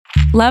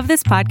Love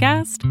this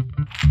podcast?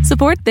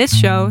 Support this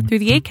show through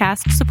the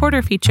Acast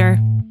supporter feature.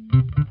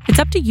 It's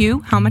up to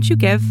you how much you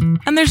give,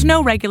 and there's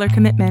no regular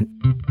commitment.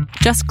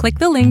 Just click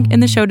the link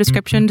in the show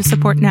description to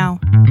support now.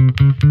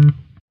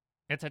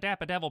 It's a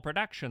Dapper Devil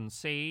production,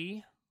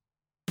 see?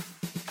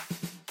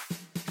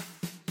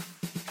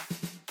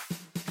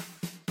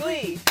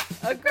 Glee,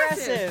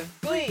 aggressive,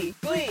 glee,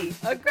 glee,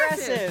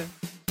 aggressive,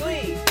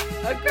 glee,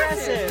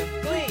 aggressive,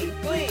 glee,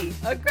 glee,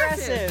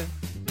 aggressive,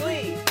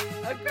 glee,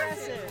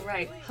 aggressive.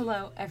 Right.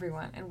 Hello,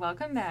 everyone, and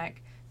welcome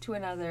back to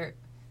another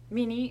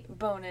mini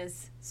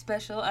bonus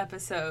special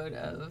episode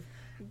of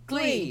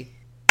Glee,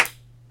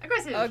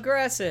 Aggressive.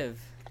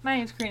 aggressive. My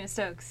name's Karina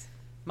Stokes.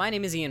 My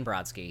name is Ian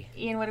Brodsky.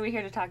 Ian, what are we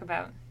here to talk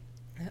about?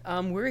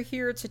 We're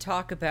here to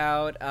talk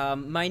about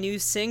my new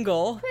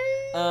single.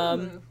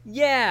 Woo!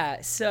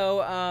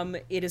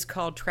 It is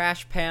called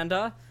Trash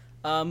Panda.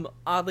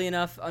 Oddly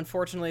enough,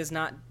 unfortunately, is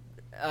not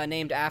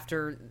named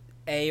after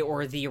a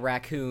or the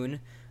raccoon.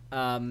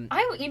 I'm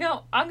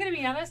gonna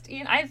be honest,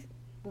 Ian. I've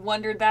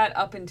wondered that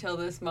up until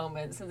this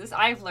moment. So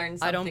I've learned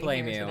something I don't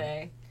blame here you.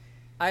 Today.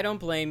 I don't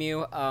blame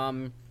you.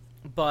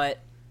 But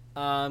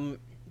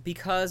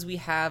because we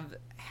have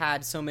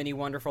had so many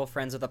wonderful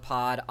friends of the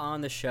pod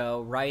on the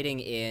show, writing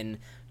in,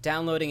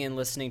 downloading and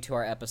listening to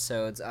our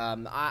episodes,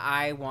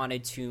 I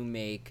wanted to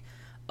make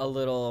a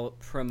little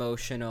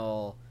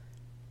promotional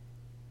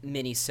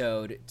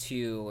Minisode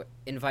to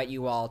invite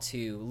you all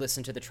to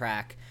listen to the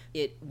track.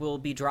 It will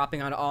be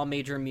dropping on all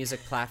major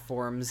music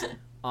platforms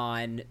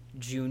on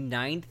June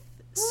 9th,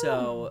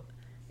 so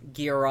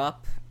gear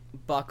up,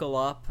 buckle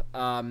up,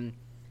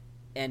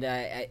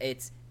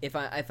 it's if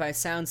I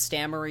sound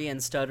stammery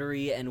and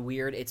stuttery and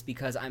weird, it's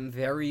because I'm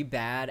very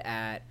bad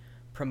at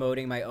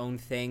promoting my own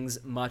things,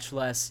 much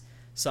less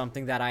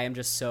something that I am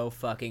just so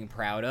fucking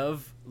proud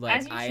of. Like,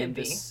 As you I should am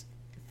be. just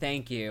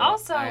thank you.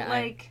 Also,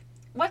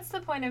 what's the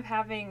point of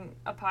having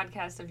a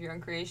podcast of your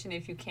own creation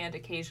if you can't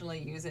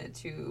occasionally use it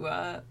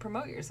to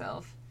promote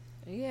yourself?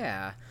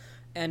 Yeah,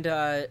 and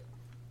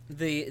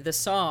the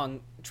song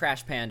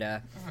Trash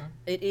Panda,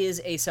 it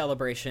is a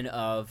celebration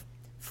of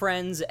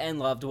friends and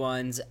loved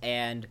ones,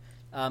 and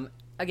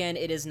again,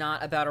 it is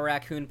not about a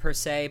raccoon per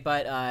se,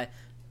 but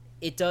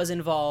it does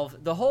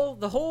involve the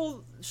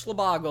whole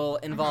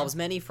schlaboggle involves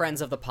many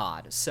friends of the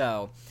pod.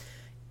 So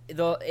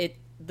the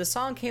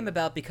song came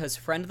about because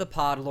friend of the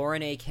pod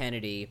Lauren A.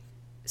 Kennedy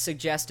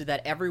suggested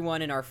that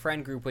everyone in our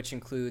friend group, which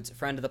includes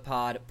friend of the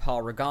pod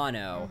Paul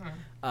Regano,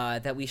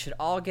 that we should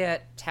all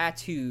get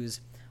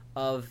tattoos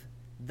of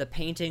the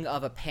painting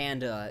of a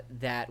panda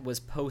that was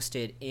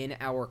posted in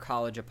our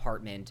college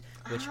apartment,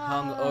 which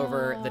hung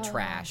over the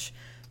trash.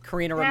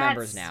 Karina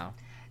remembers now.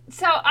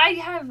 So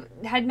I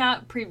had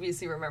not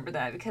previously remembered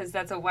that, because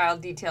that's a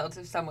wild detail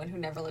to someone who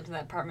never lived in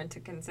that apartment to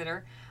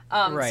consider.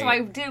 Right.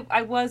 So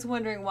I was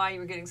wondering why you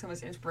were getting so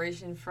much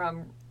inspiration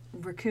from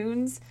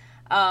raccoons.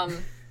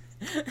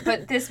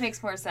 But this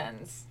makes more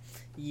sense.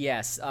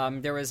 Yes,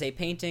 there was a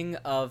painting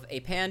of a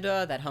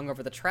panda that hung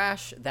over the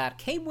trash that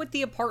came with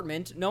the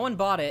apartment. No one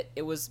bought it.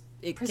 It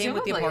came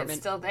with the apartment. It's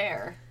still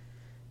there.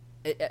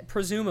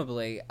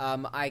 Presumably.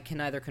 I can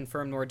neither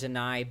confirm nor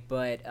deny,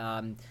 but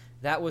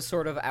that was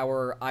sort of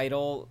our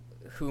idol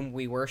whom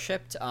we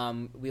worshipped.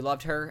 We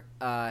loved her.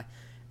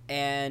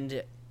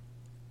 And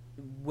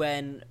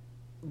when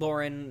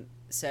Lauren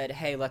said,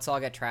 hey, let's all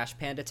get Trash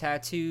Panda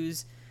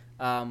tattoos,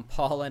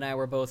 Paul and I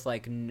were both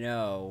like,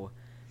 no.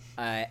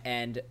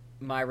 And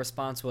my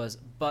response was,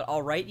 but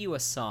I'll write you a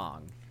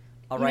song.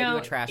 I'll write you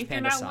a Trash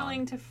Panda song. If you're not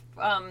willing to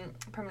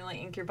permanently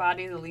ink your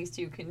body, the least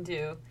you can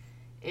do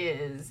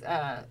is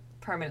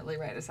permanently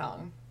write a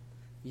song.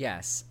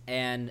 Yes,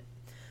 and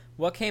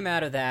what came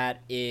out of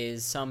that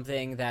is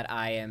something that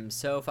I am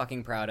so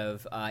fucking proud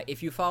of.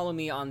 If you follow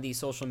me on the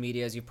social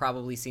medias, you've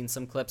probably seen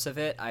some clips of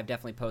it. I've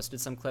definitely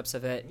posted some clips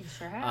of it. You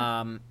sure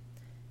have.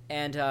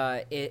 And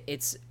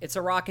it's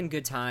a rockin'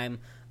 good time.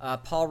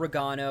 Paul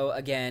Regano,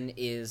 again,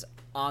 is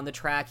on the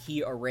track.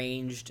 He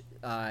arranged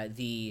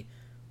the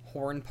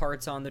horn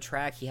parts on the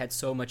track. He had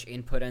so much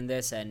input in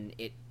this, and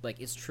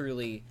it's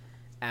truly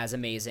as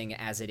amazing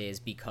as it is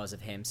because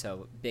of him,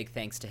 so big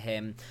thanks to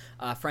him.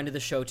 Friend of the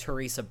show,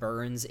 Teresa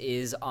Burns,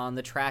 is on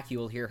the track. You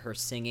will hear her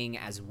singing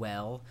as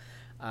well.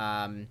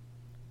 And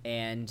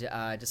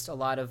just a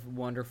lot of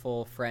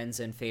wonderful friends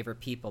and favorite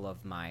people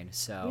of mine,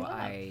 so Yeah.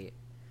 I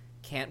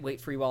can't wait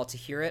for you all to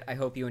hear it. I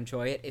hope you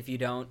enjoy it. If you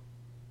don't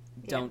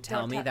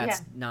tell me.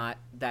 That's not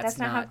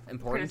how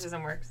important.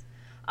 criticism works.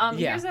 Yeah.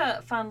 Here's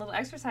a fun little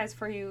exercise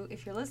for you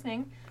if you're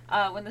listening.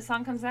 When the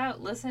song comes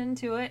out, listen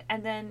to it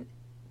and then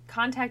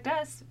contact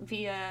us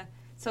via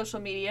social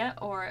media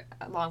or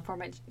long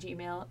form at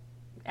Gmail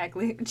at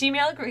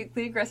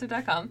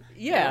gleeaggressive.com.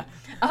 Yeah.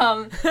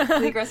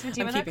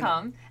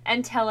 Gleeaggressive@gmail.com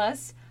and tell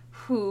us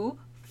who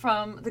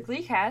from the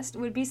Glee cast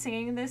would be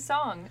singing this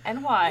song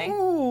and why.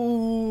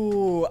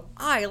 Ooh,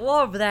 I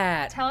love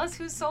that. Tell us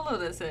whose solo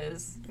this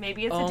is.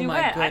 Maybe it's a Oh duet.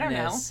 my goodness. I don't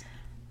know.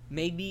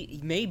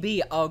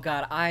 Maybe. Oh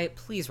God,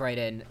 please write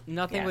in.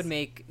 Nothing Yes. would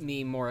make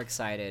me more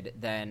excited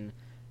than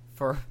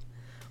for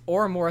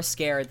or more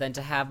scared than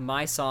to have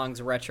my songs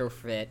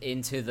retrofit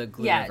into the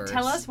Gleeverse. Yeah,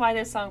 tell us why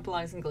this song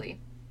belongs in Glee.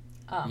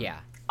 Yeah.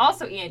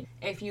 Also, Ian,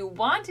 if you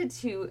wanted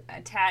to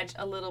attach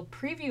a little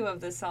preview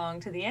of the song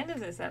to the end of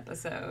this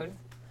episode...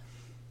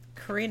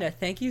 Karina,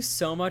 thank you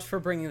so much for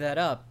bringing that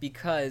up,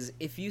 because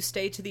if you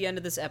stay to the end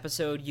of this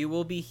episode, you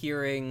will be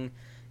hearing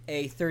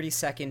a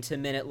 30-second to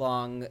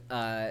minute-long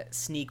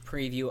sneak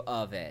preview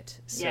of it.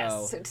 So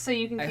yes, so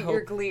you can get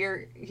your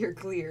Glee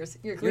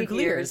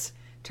gears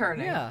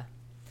turning. Yeah.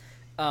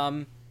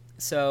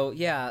 So,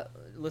 yeah,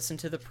 listen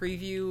to the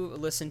preview,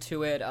 listen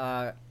to it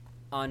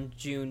on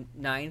June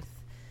 9th,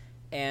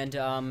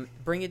 and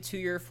bring it to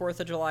your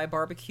 4th of July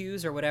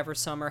barbecues or whatever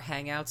summer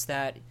hangouts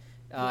that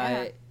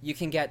you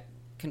can get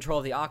control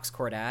of the aux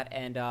cord at,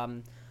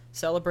 and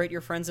celebrate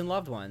your friends and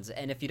loved ones.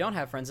 And if you don't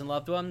have friends and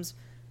loved ones,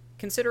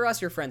 consider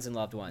us your friends and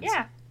loved ones.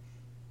 Yeah.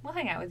 We'll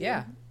hang out with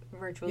you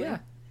virtually. Yeah.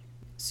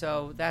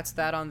 So that's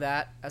that on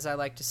that, as I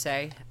like to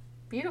say.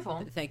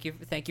 Beautiful. Thank you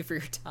for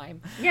your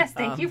time. Yes,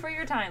 thank you for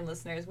your time,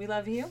 listeners. We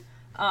love you.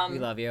 We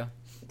love you.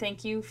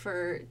 Thank you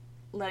for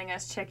letting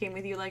us check in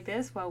with you like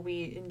this while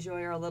we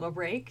enjoy our little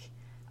break.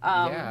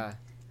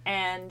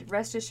 And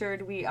rest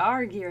assured, we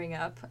are gearing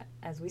up,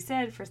 as we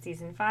said, for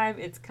season 5.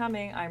 It's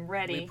coming. I'm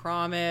ready. We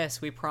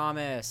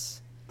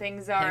promise.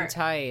 Things are hang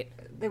tight.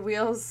 The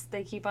wheels,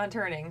 they keep on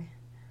turning.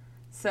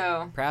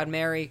 So Proud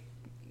Mary,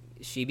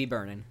 she be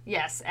burning.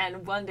 Yes,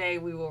 and one day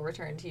we will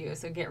return to you.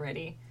 So get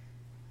ready.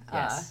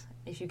 Yes.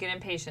 If you get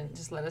impatient,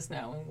 just let us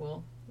know, and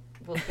we'll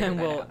figure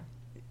that out.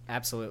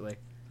 Absolutely.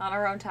 On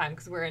our own time,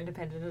 because we're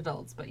independent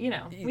adults. But we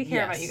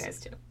care about you guys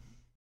too.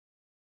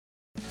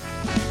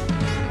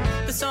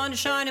 The sun is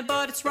shining,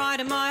 but it's right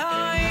in my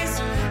eyes.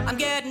 I'm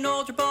getting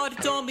older, but it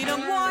don't mean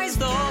I'm wise.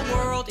 The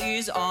world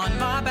is on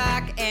my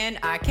back, and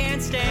I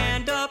can't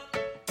stand up.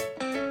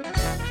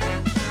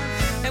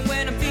 And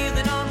when I'm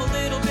feeling I'm a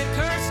little bit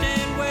cursed,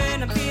 and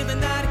when I'm feeling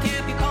that it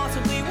can't be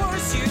possibly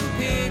worse, you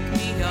pick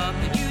me up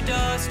and you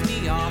dust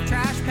me off.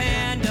 Trash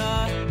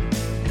Panda.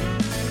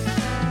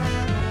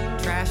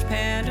 Trash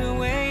Panda,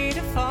 way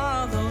to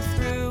follow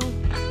through.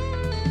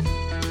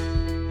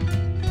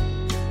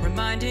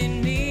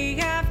 Reminding me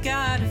I've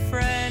got a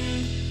friend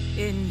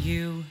in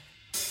you.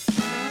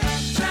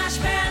 Trash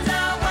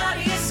Panda, what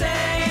do you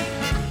say?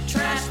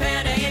 Trash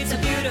Panda, it's a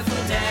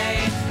beautiful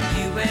day.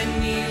 You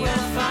and me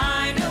will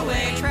find a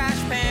way. Trash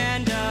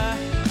Panda.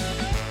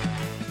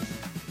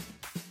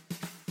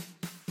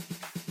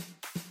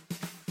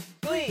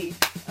 Glee,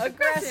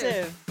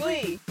 aggressive.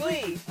 Glee,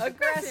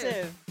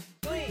 aggressive.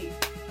 Glee,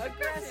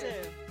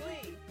 aggressive. Glee.